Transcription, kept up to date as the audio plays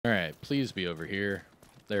All right, please be over here.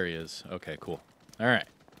 There he is. Okay, cool. All right.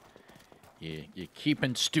 You're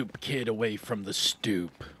keeping Stoop Kid away from the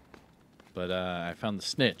stoop. But I found the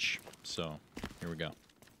snitch, so here we go.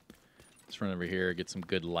 Let's run over here, get some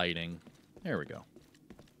good lighting. There we go.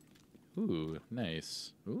 Ooh,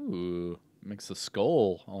 nice. Ooh, makes the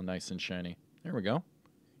skull all nice and shiny. There we go.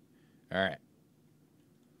 All right.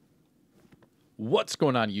 What's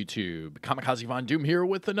going on, YouTube? Kamikazevondoom here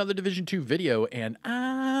with another Division 2 video, and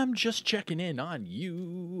I'm just checking in on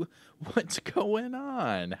you. What's going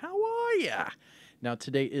on? How are ya? Now,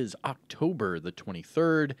 today is October the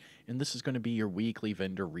 23rd, and this is going to be your weekly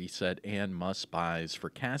vendor reset and must-buys for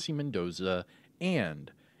Cassie Mendoza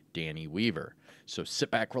and Danny Weaver. So sit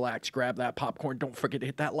back, relax, grab that popcorn, don't forget to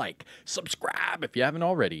hit that like, subscribe if you haven't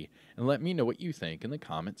already, and let me know what you think in the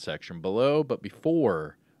comment section below. But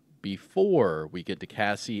before we get to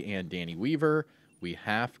Cassie and Danny Weaver, we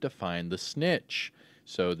have to find the snitch.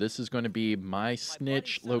 So this is going to be my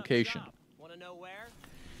snitch location. Want to know where?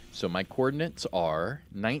 So my coordinates are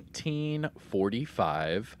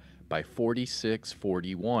 1945 by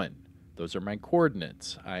 4641. Those are my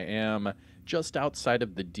coordinates. I am just outside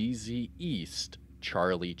of the DZ East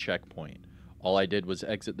Charlie checkpoint. All I did was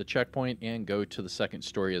exit the checkpoint and go to the second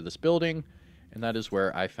story of this building, and that is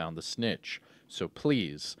where I found the snitch. So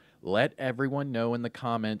please, let everyone know in the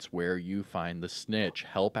comments where you find the snitch.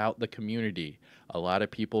 Help out the community. A lot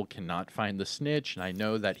of people cannot find the snitch, and I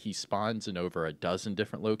know that he spawns in over a dozen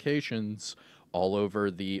different locations all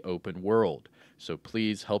over the open world. So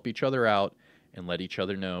please help each other out and let each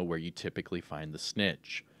other know where you typically find the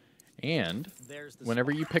snitch. And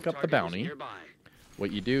whenever you pick up the bounty,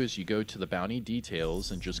 what you do is you go to the bounty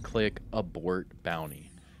details and just click abort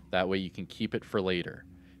bounty. That way you can keep it for later.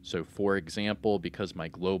 So for example, because my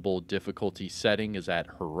global difficulty setting is at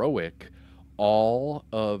heroic, all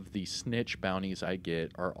of the snitch bounties I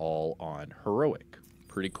get are all on heroic.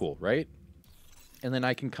 Pretty cool, right? And then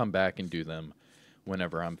I can come back and do them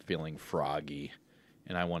whenever I'm feeling froggy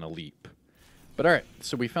and I want to leap. But all right,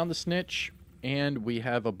 so we found the snitch and we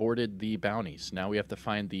have aborted the bounties. Now we have to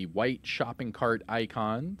find the white shopping cart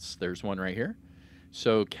icons. There's one right here.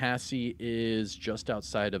 So Cassie is just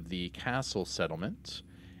outside of the castle settlement.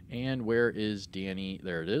 And where is Danny?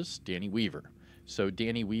 There it is, Danny Weaver. So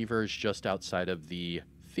Danny Weaver is just outside of the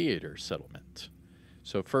theater settlement.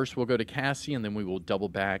 So first we'll go to Cassie, and then we will double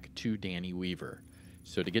back to Danny Weaver.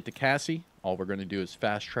 So to get to Cassie, all we're going to do is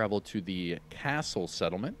fast travel to the castle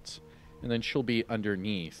settlement, and then she'll be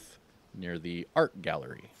underneath near the art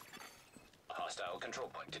gallery. Hostile control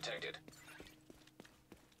point detected.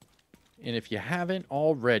 And if you haven't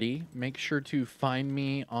already, make sure to find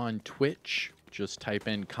me on Twitch. Just type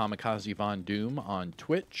in Kamikazevondoom on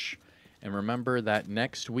Twitch. And remember that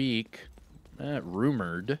next week,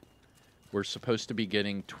 rumored, we're supposed to be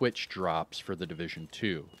getting Twitch drops for the Division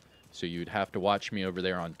 2. So you'd have to watch me over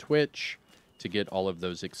there on Twitch to get all of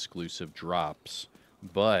those exclusive drops.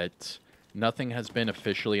 But nothing has been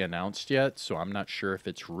officially announced yet, so I'm not sure if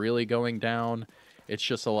it's really going down. It's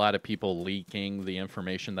just a lot of people leaking the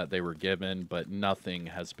information that they were given, but nothing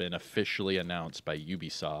has been officially announced by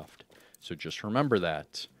Ubisoft. So just remember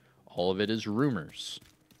that. All of it is rumors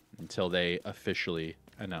until they officially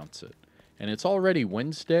announce it. And it's already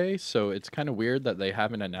Wednesday, so it's kind of weird that they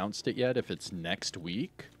haven't announced it yet if it's next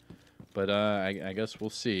week. But I guess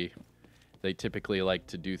we'll see. They typically like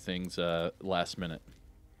to do things last minute.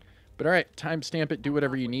 But all right, timestamp it, do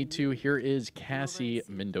whatever you need to. Here is Cassie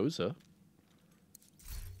Mendoza.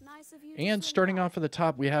 And starting off at the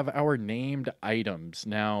top, we have our named items.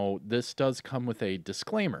 Now, this does come with a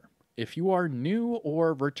disclaimer. If you are new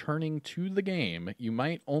or returning to the game, you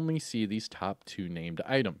might only see these top two named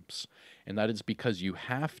items. And that is because you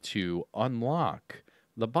have to unlock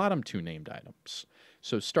the bottom two named items.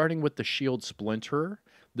 So starting with the Shield Splinterer,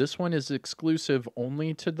 this one is exclusive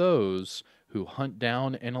only to those who hunt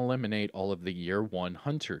down and eliminate all of the Year 1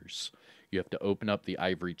 hunters. You have to open up the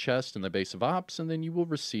ivory chest in the base of ops, and then you will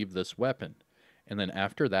receive this weapon. And then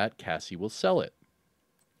after that, Cassie will sell it.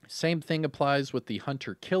 Same thing applies with the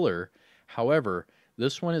Hunter Killer. However,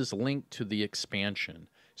 this one is linked to the expansion.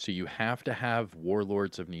 So you have to have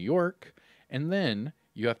Warlords of New York, and then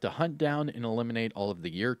you have to hunt down and eliminate all of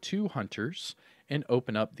the Year 2 hunters and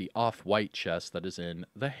open up the off-white chest that is in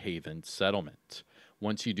the Haven settlement.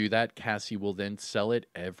 Once you do that, Cassie will then sell it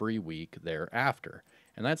every week thereafter.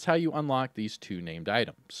 And that's how you unlock these two named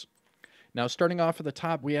items. Now, starting off at the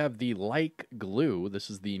top, we have the Like Glue. This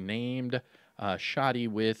is the named shoddy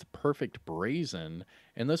with Perfect Brazen,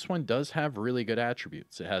 and this one does have really good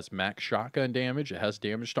attributes. It has max shotgun damage, it has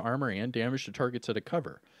damage to armor, and damage to targets at a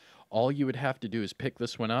cover. All you would have to do is pick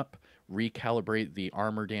this one up, recalibrate the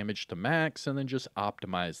armor damage to max, and then just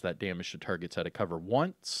optimize that damage to targets out of cover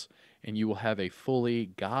once, and you will have a fully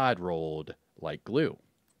god-rolled light glue.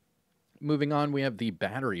 Moving on, we have the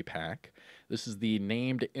battery pack. This is the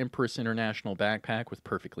named Empress International backpack with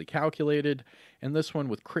perfectly calculated, and this one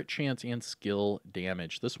with crit chance and skill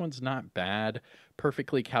damage. This one's not bad.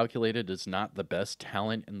 Perfectly calculated is not the best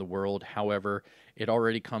talent in the world. However, it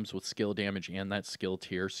already comes with skill damage and that skill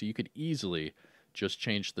tier, so you could easily just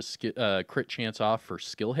change the crit chance off for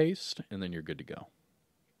skill haste, and then you're good to go.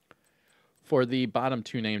 For the bottom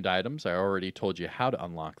two named items, I already told you how to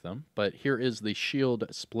unlock them, but here is the Shield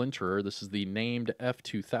Splinterer. This is the named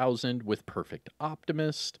F2000 with Perfect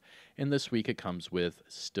Optimist, and this week it comes with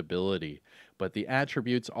Stability. But the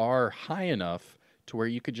attributes are high enough to where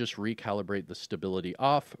you could just recalibrate the stability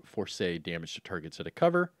off for, say, damage to targets at a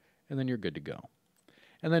cover, and then you're good to go.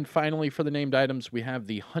 And then finally, for the named items, we have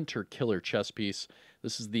the Hunter Killer chest piece.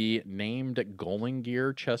 This is the named Golem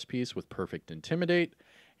Gear chest piece with Perfect Intimidate.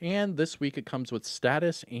 And this week it comes with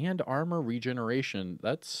status and armor regeneration.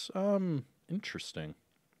 That's interesting.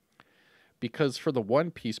 Because for the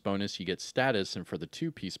 1-piece bonus, you get status, and for the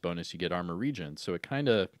 2-piece bonus, you get armor regen. So it kind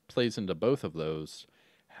of plays into both of those.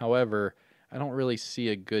 However, I don't really see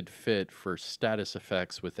a good fit for status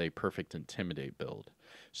effects with a Perfect Intimidate build.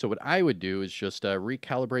 So what I would do is just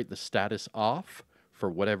recalibrate the status off for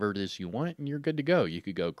whatever it is you want, and you're good to go. You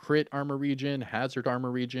could go crit armor regen, hazard armor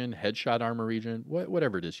regen, headshot armor regen,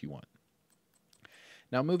 whatever it is you want.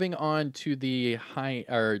 Now moving on to the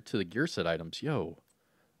gear set items. Yo,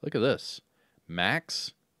 look at this.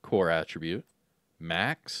 Max core attribute,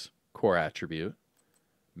 max core attribute,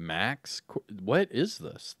 max. What is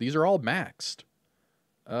this? These are all maxed.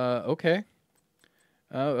 Okay.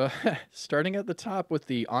 Starting at the top with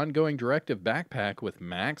the ongoing directive backpack with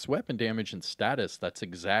max weapon damage and status. That's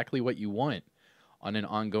exactly what you want on an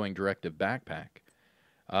ongoing directive backpack.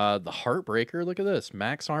 The Heartbreaker, look at this.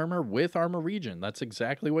 Max armor with armor regen. That's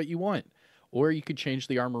exactly what you want. Or you could change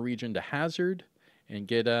the armor regen to hazard and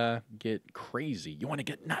get crazy. You want to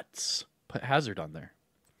get nuts. Put hazard on there.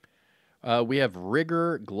 We have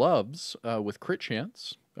Rigor gloves with crit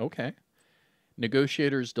chance. Okay.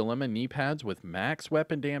 Negotiator's Dilemma knee pads with max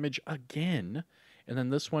weapon damage again. And then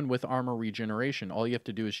this one with armor regeneration. All you have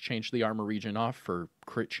to do is change the armor regen off for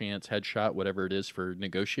crit chance, headshot, whatever it is for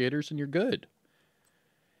Negotiators, and you're good.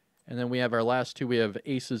 And then we have our last two. We have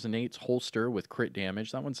Aces and Eights holster with crit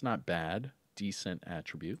damage. That one's not bad. Decent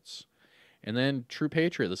attributes. And then True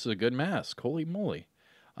Patriot. This is a good mask. Holy moly.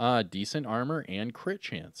 Decent armor and crit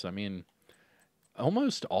chance. I mean,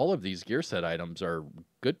 almost all of these gear set items are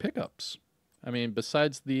good pickups. I mean,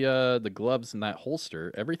 besides the gloves and that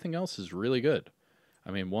holster, everything else is really good.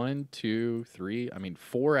 I mean, 1, 2, 3. I mean,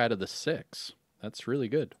 4 out of the 6. That's really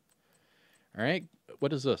good. All right,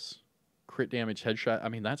 what is this? Crit damage headshot. I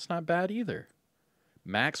mean, that's not bad either.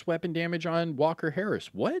 Max weapon damage on Walker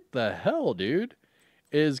Harris. What the hell, dude?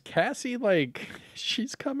 Is Cassie like,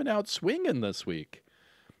 she's coming out swinging this week.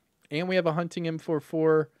 And we have a hunting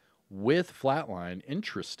M44 with flatline.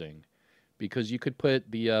 Interesting, because you could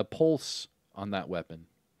put the pulse on that weapon.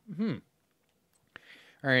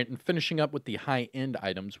 All right, and finishing up with the high-end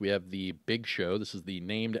items, we have the Big Show. This is the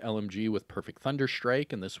named LMG with Perfect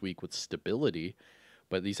Thunderstrike, and this week with Stability.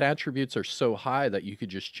 But these attributes are so high that you could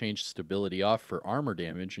just change Stability off for armor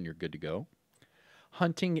damage, and you're good to go.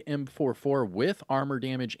 Hunting M44 with armor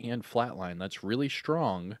damage and flatline. That's really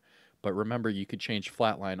strong, but remember, you could change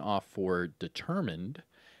flatline off for Determined.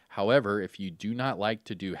 However, if you do not like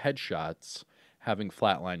to do headshots, having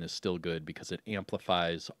flatline is still good because it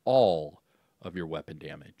amplifies all of your weapon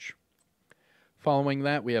damage. Following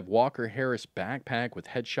that, we have Walker Harris backpack with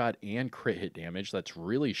headshot and crit hit damage. That's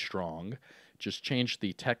really strong. Just change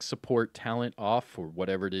the tech support talent off for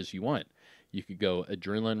whatever it is you want. You could go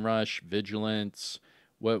Adrenaline Rush, Vigilance,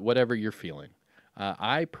 whatever you're feeling.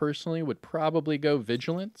 I personally would probably go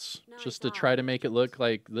Vigilance just to try to make it look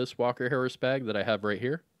like this Walker Harris bag that I have right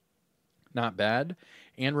here. Not bad.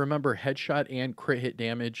 And remember, headshot and crit hit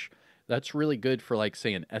damage, that's really good for, like,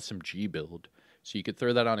 say, an SMG build. So you could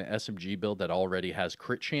throw that on an SMG build that already has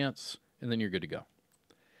crit chance, and then you're good to go.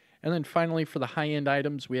 And then finally, for the high-end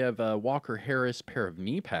items, we have a Walker Harris pair of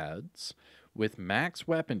knee pads with max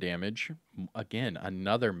weapon damage. Again,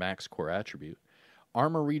 another max core attribute.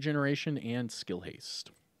 Armor regeneration and skill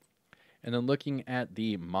haste. And then looking at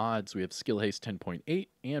the mods, we have skill haste 10.8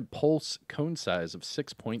 and pulse cone size of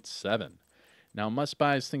 6.7. Now,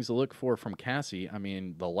 must-buys, things to look for from Cassie. I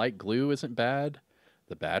mean, the light glue isn't bad.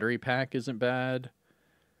 The battery pack isn't bad.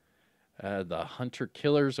 The Hunter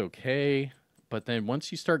Killer's okay. But then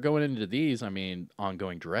once you start going into these, I mean,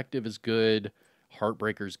 Ongoing Directive is good,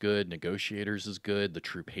 Heartbreaker's good, Negotiators is good, The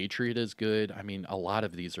True Patriot is good. I mean, a lot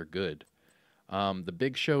of these are good. The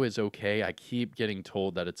Big Show is okay. I keep getting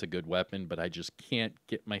told that it's a good weapon, but I just can't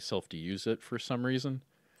get myself to use it for some reason.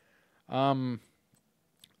 The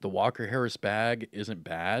Walker Harris bag isn't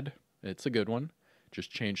bad. It's a good one. Just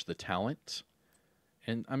change the talent.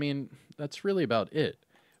 And, I mean, that's really about it.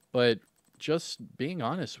 But just being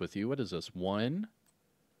honest with you, what is this? 1?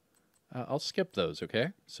 I'll skip those,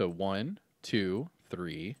 okay? So 1, 2,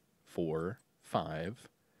 3, 4, 5,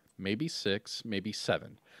 maybe 6, maybe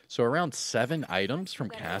 7. So around 7 items from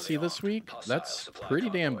CASSIE this week. That's pretty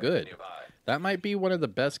damn good. That might be one of the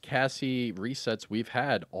best CASSIE resets we've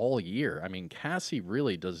had all year. I mean, CASSIE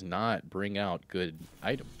really does not bring out good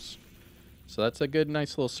items. So that's a good,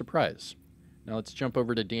 nice little surprise. Now let's jump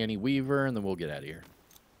over to Danny Weaver, and then we'll get out of here.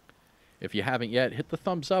 If you haven't yet, hit the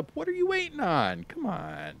thumbs up. What are you waiting on? Come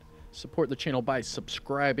on. Support the channel by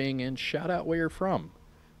subscribing and shout out where you're from,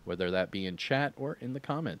 whether that be in chat or in the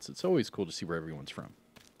comments. It's always cool to see where everyone's from.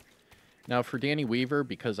 Now for Danny Weaver,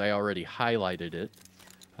 because I already highlighted it,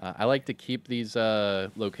 I like to keep these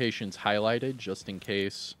locations highlighted just in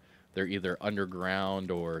case they're either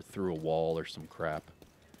underground or through a wall or some crap.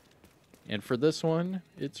 And for this one,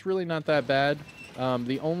 it's really not that bad.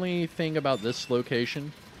 The only thing about this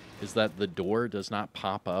location is that the door does not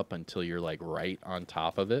pop up until you're like right on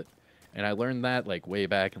top of it. And I learned that like way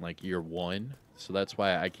back in like year 1. So that's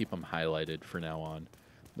why I keep them highlighted for now on.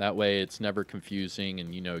 That way it's never confusing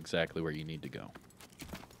and you know exactly where you need to go.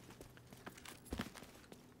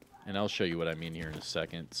 And I'll show you what I mean here in a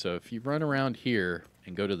second. So if you run around here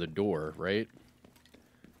and go to the door, right?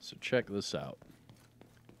 So check this out.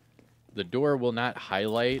 The door will not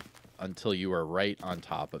highlight until you are right on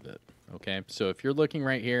top of it. Okay, so if you're looking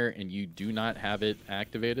right here and you do not have it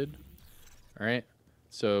activated, all right,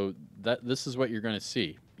 so this is what you're going to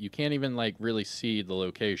see. You can't even like really see the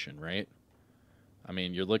location, right? I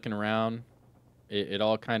mean, you're looking around, it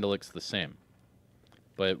all kind of looks the same.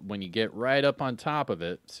 But when you get right up on top of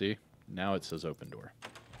it, see, now it says open door.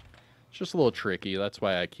 It's just a little tricky. That's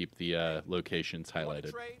why I keep the locations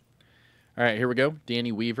highlighted. All right, here we go.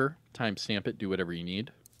 Danny Weaver, timestamp it, do whatever you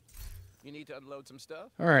need. You need to unload some stuff?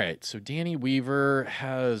 All right, so Danny Weaver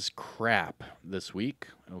has crap this week,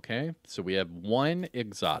 okay? So we have 1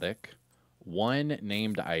 exotic, 1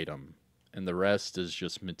 named item, and the rest is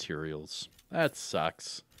just materials. That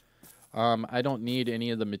sucks. I don't need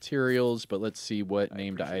any of the materials, but let's see what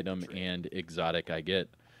named item and exotic I get.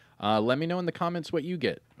 Let me know in the comments what you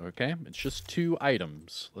get, okay? It's just 2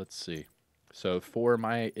 items. Let's see. So for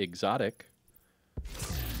my exotic,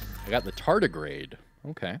 I got the tardigrade,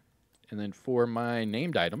 okay. And then for my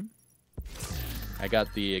named item, I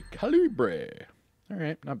got the Calibre. All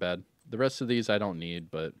right, not bad. The rest of these I don't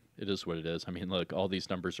need, but it is what it is. I mean, look, all these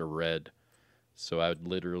numbers are red. So I would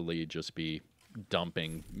literally just be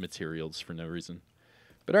dumping materials for no reason.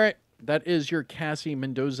 But all right, that is your Cassie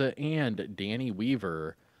Mendoza and Danny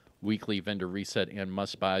Weaver weekly vendor reset and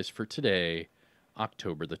must-buys for today,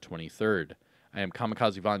 October the 23rd. I am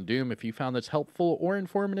Kamikazevondoom. If you found this helpful or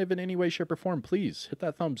informative in any way, shape, or form, please hit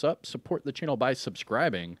that thumbs up, support the channel by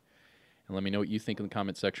subscribing, and let me know what you think in the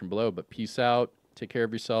comment section below. But peace out, take care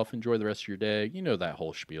of yourself, enjoy the rest of your day. You know that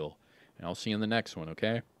whole spiel. And I'll see you in the next one,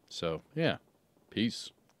 okay? So, yeah,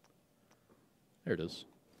 peace. There it is.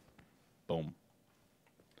 Boom.